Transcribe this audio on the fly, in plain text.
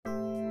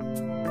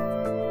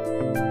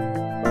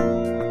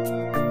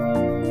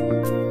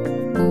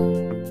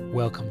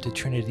welcome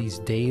to Trinity's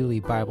daily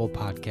Bible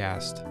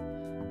podcast,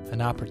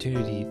 an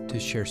opportunity to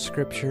share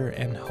scripture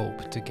and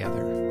hope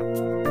together.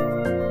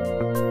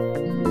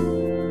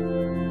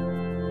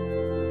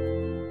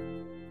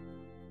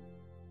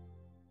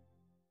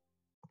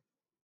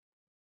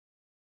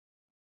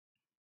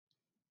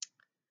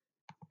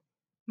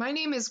 My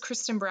name is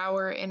Kristen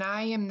Brower, and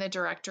I am the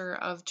Director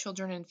of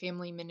Children and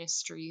Family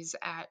Ministries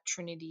at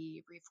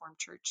Trinity Reformed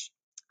Church.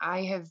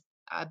 I have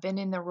been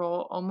in the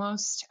role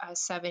almost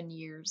 7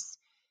 years,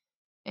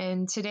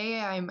 and today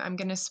I'm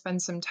going to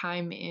spend some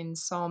time in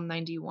Psalm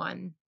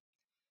 91.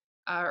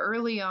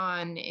 Early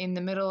on, in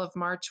the middle of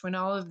March, when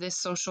all of this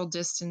social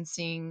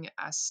distancing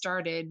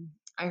started,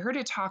 I heard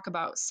a talk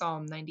about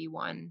Psalm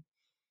 91,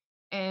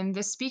 and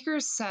the speaker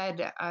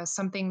said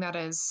something that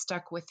has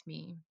stuck with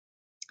me.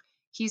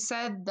 He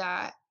said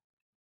that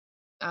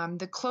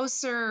the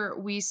closer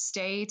we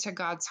stay to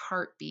God's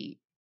heartbeat,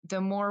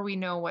 the more we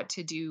know what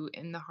to do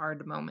in the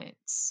hard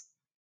moments.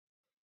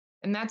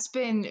 And that's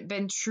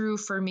been true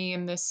for me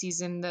in this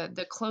season.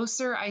 The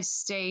closer I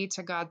stay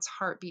to God's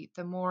heartbeat,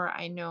 the more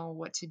I know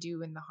what to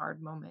do in the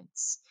hard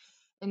moments.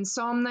 And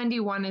Psalm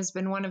 91 has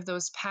been one of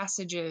those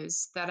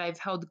passages that I've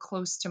held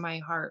close to my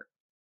heart,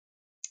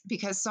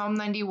 because Psalm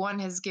 91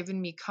 has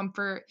given me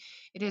comfort.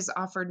 It has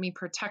offered me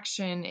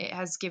protection. It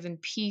has given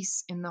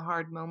peace in the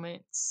hard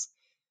moments.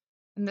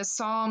 And the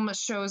psalm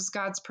shows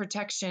God's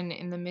protection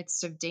in the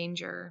midst of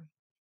danger.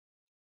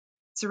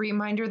 It's a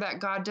reminder that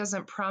God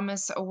doesn't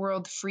promise a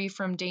world free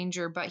from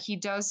danger, but he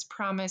does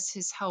promise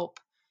his help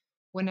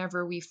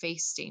whenever we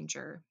face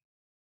danger.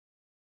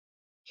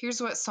 Here's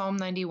what Psalm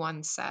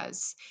 91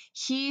 says.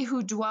 He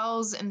who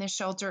dwells in the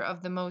shelter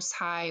of the Most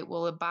High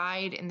will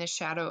abide in the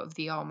shadow of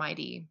the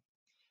Almighty.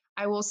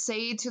 I will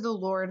say to the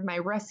Lord, my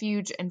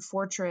refuge and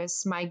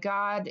fortress, my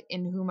God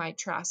in whom I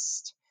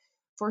trust.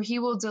 For he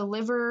will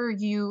deliver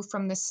you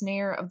from the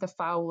snare of the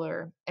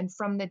fowler and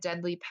from the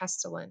deadly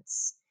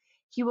pestilence.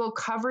 He will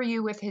cover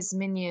you with his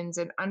minions,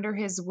 and under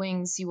his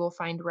wings you will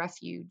find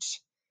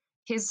refuge.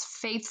 His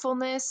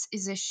faithfulness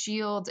is a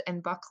shield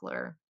and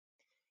buckler.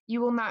 You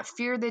will not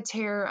fear the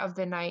terror of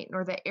the night,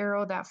 nor the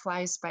arrow that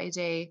flies by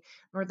day,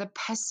 nor the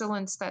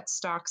pestilence that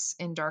stalks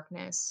in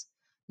darkness,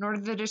 nor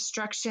the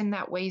destruction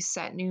that wastes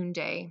at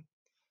noonday.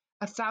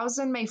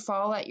 1,000 may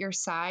fall at your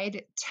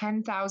side,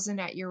 10,000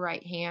 at your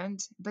right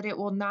hand, but it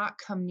will not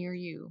come near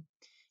you.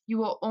 You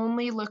will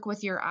only look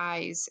with your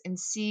eyes and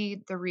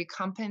see the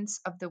recompense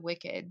of the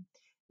wicked,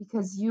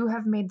 because you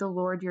have made the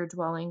Lord your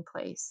dwelling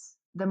place,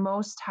 the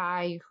Most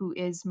High, who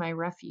is my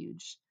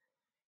refuge.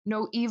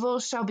 No evil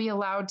shall be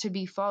allowed to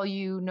befall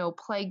you, no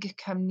plague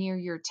come near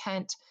your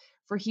tent,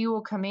 for he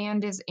will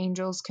command his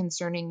angels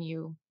concerning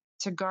you,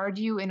 to guard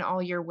you in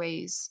all your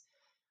ways.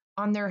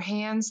 On their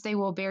hands they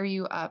will bear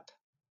you up,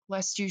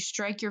 lest you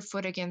strike your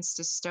foot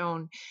against a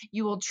stone.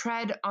 You will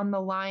tread on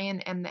the lion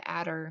and the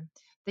adder.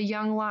 The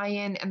young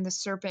lion and the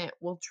serpent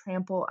will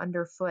trample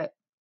underfoot.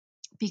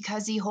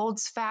 Because he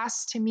holds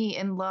fast to me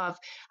in love,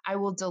 I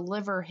will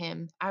deliver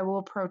him. I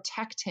will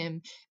protect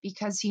him,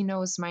 because he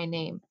knows my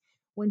name.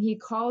 When he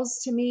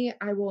calls to me,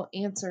 I will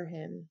answer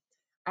him.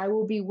 I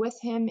will be with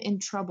him in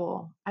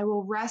trouble. I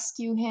will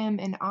rescue him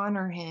and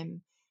honor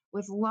him.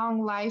 With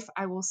long life,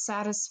 I will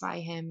satisfy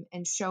him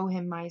and show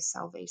him my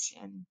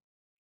salvation.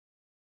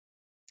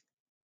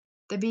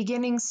 The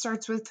beginning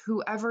starts with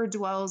whoever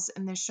dwells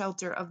in the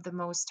shelter of the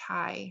Most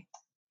High.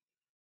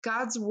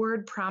 God's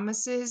word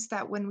promises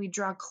that when we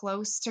draw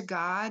close to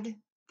God,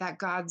 that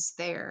God's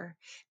there.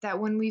 That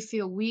when we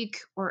feel weak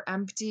or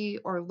empty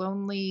or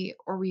lonely,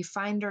 or we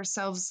find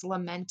ourselves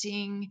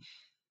lamenting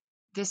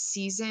this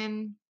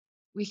season,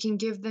 we can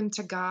give them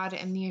to God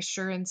and the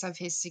assurance of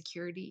his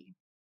security.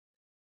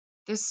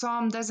 This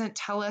psalm doesn't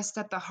tell us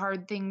that the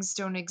hard things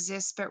don't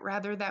exist, but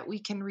rather that we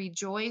can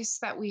rejoice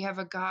that we have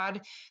a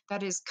God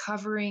that is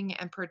covering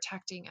and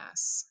protecting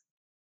us.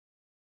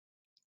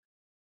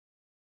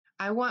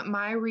 I want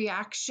my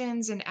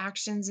reactions and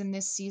actions in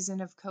this season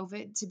of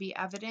COVID to be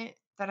evident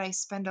that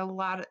it's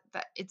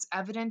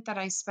evident that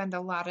I spend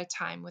a lot of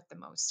time with the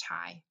Most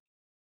High.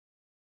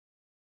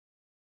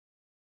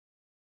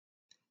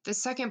 The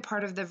second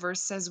part of the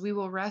verse says, we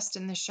will rest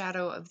in the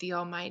shadow of the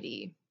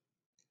Almighty.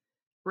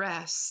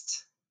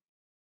 Rest.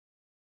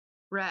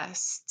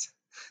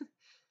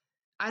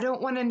 I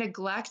don't want to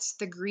neglect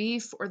the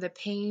grief or the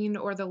pain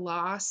or the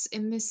loss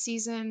in this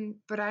season,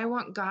 but I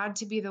want God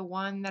to be the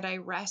one that I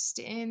rest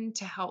in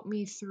to help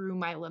me through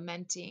my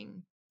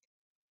lamenting.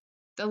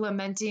 The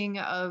lamenting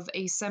of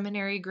a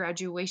seminary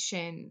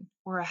graduation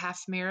or a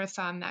half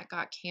marathon that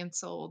got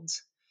canceled,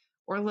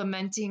 or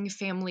lamenting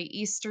family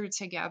Easter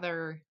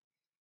together,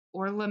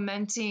 or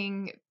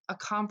lamenting a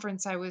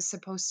conference I was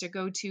supposed to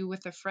go to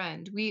with a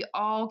friend. We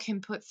all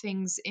can put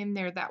things in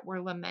there that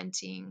we're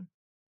lamenting.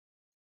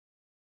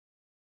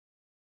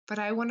 But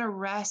I want to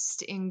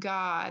rest in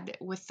God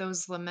with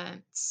those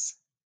laments.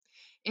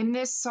 In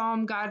this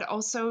psalm, God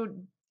also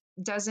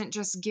doesn't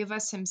just give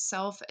us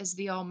himself as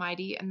the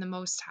Almighty and the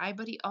Most High,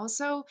 but he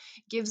also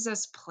gives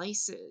us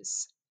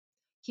places.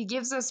 He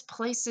gives us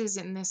places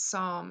in this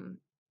psalm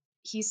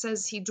He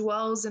says he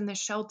dwells in the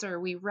shelter.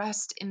 We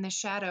rest in the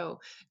shadow.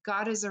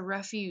 God is a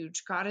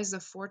refuge. God is a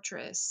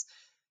fortress.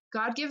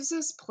 God gives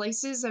us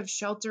places of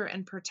shelter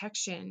and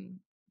protection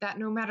that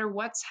no matter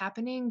what's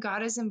happening,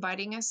 God is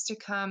inviting us to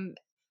come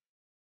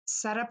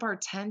set up our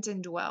tent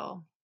and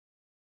dwell.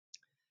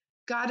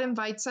 God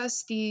invites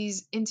us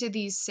into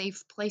these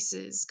safe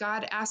places.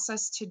 God asks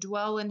us to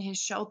dwell in his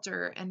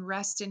shelter and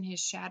rest in his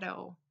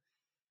shadow.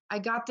 I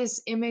got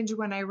this image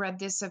when I read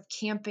this of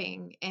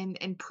camping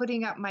and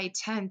putting up my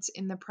tent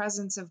in the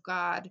presence of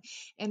God.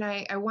 And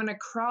I want to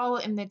crawl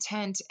in the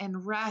tent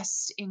and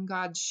rest in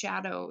God's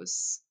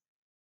shadows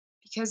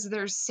because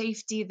there's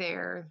safety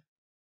there.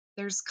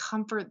 There's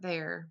comfort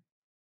there.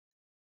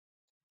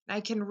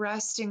 I can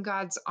rest in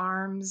God's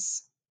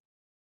arms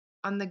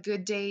on the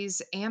good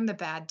days and the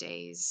bad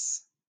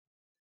days,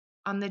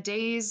 on the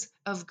days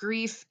of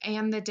grief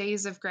and the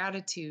days of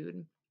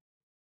gratitude.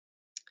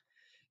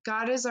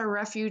 God is our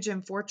refuge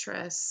and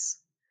fortress.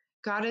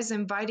 God is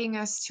inviting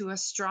us to a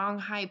strong,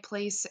 high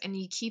place, and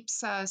he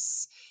keeps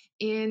us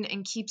in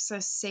and keeps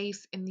us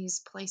safe in these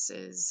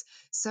places.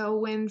 So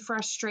when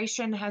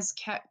frustration has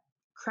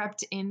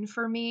crept in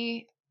for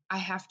me, I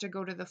have to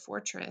go to the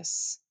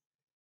fortress.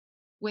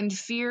 When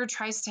fear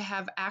tries to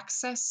have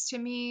access to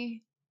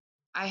me,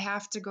 I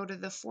have to go to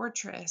the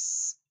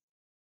fortress.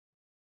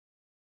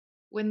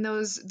 When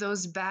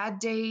those bad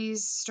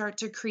days start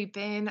to creep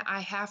in,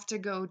 I have to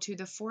go to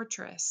the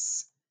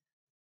fortress.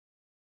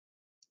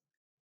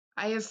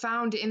 I have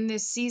found in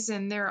this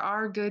season there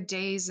are good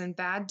days and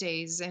bad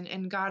days,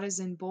 and God is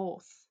in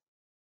both.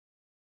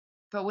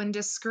 But when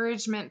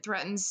discouragement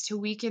threatens to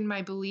weaken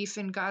my belief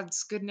in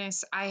God's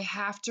goodness, I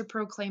have to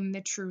proclaim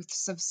the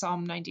truths of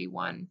Psalm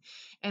 91.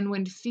 And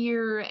when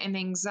fear and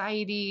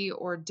anxiety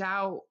or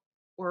doubt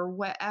or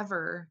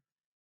whatever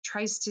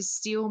tries to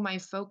steal my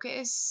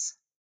focus,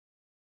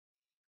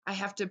 I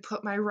have to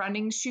put my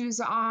running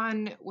shoes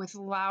on with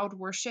loud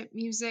worship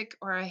music,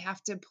 or I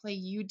have to play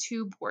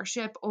YouTube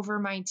worship over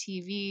my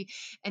TV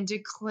and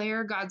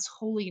declare God's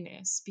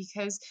holiness,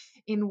 because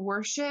in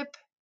worship,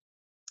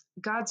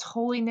 God's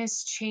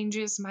holiness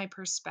changes my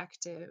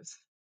perspective.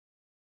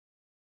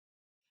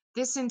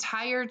 This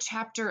entire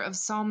chapter of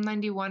Psalm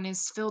 91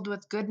 is filled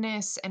with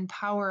goodness and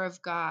power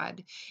of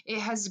God. It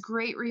has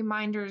great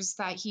reminders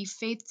that he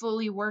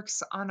faithfully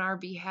works on our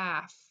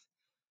behalf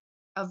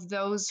of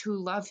those who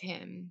love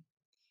him.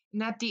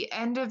 And at the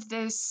end of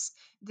this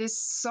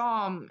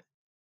psalm,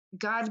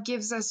 God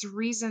gives us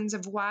reasons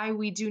of why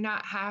we do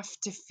not have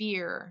to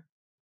fear.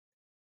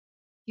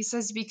 He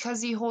says,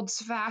 because he holds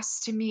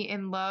fast to me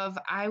in love,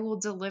 I will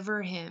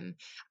deliver him.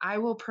 I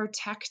will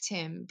protect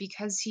him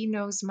because he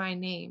knows my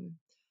name.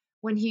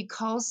 When he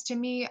calls to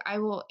me, I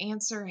will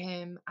answer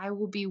him. I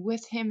will be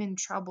with him in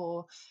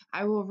trouble.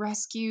 I will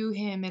rescue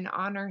him and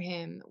honor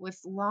him. With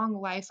long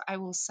life, I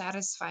will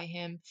satisfy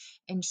him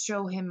and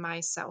show him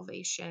my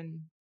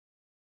salvation.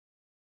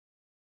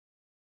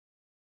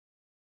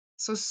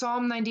 So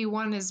Psalm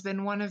 91 has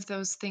been one of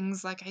those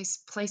things,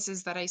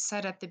 places that I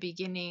said at the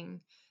beginning,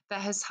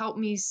 that has helped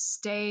me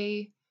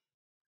stay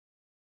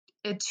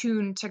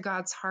attuned to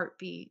God's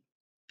heartbeat.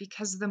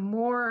 Because the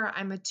more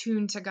I'm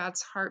attuned to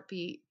God's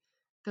heartbeat,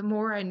 the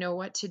more I know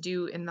what to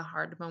do in the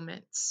hard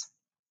moments.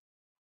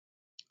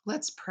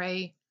 Let's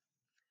pray.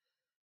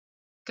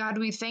 God,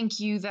 we thank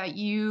you that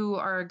you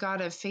are a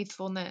God of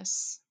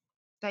faithfulness,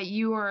 that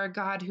you are a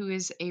God who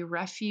is a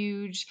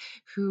refuge,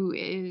 who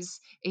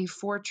is a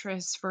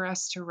fortress for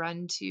us to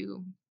run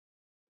to,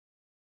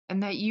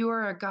 and that you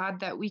are a God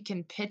that we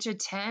can pitch a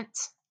tent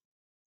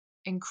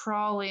and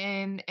crawl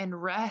in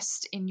and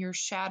rest in your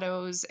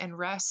shadows and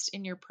rest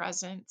in your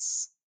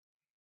presence.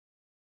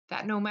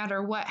 That no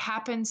matter what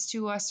happens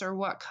to us or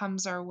what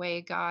comes our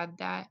way, God,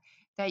 that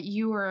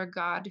you are a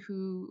God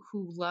who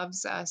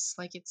loves us,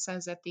 like it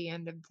says at the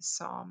end of the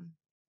psalm.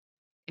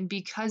 And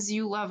because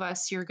you love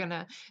us, you're going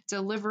to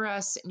deliver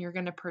us and you're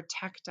going to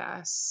protect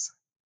us.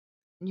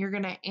 And you're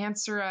going to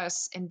answer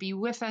us and be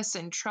with us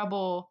in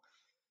trouble.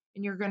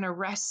 And you're going to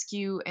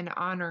rescue and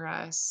honor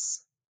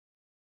us.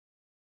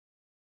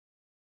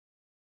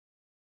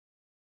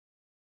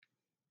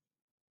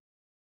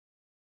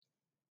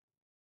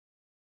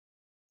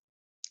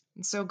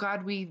 And so,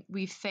 God,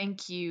 we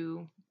thank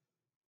you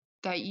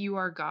that you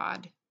are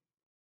God,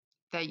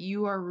 that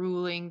you are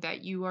ruling,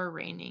 that you are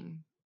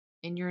reigning.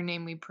 In your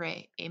name we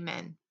pray.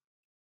 Amen.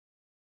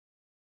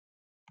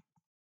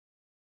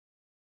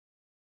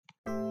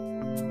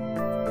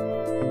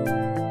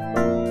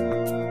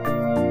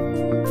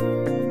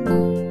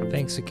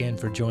 Thanks again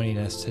for joining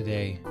us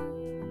today.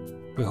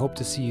 We hope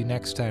to see you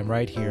next time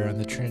right here on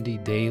the Trinity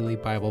Daily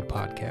Bible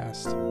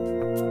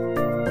Podcast.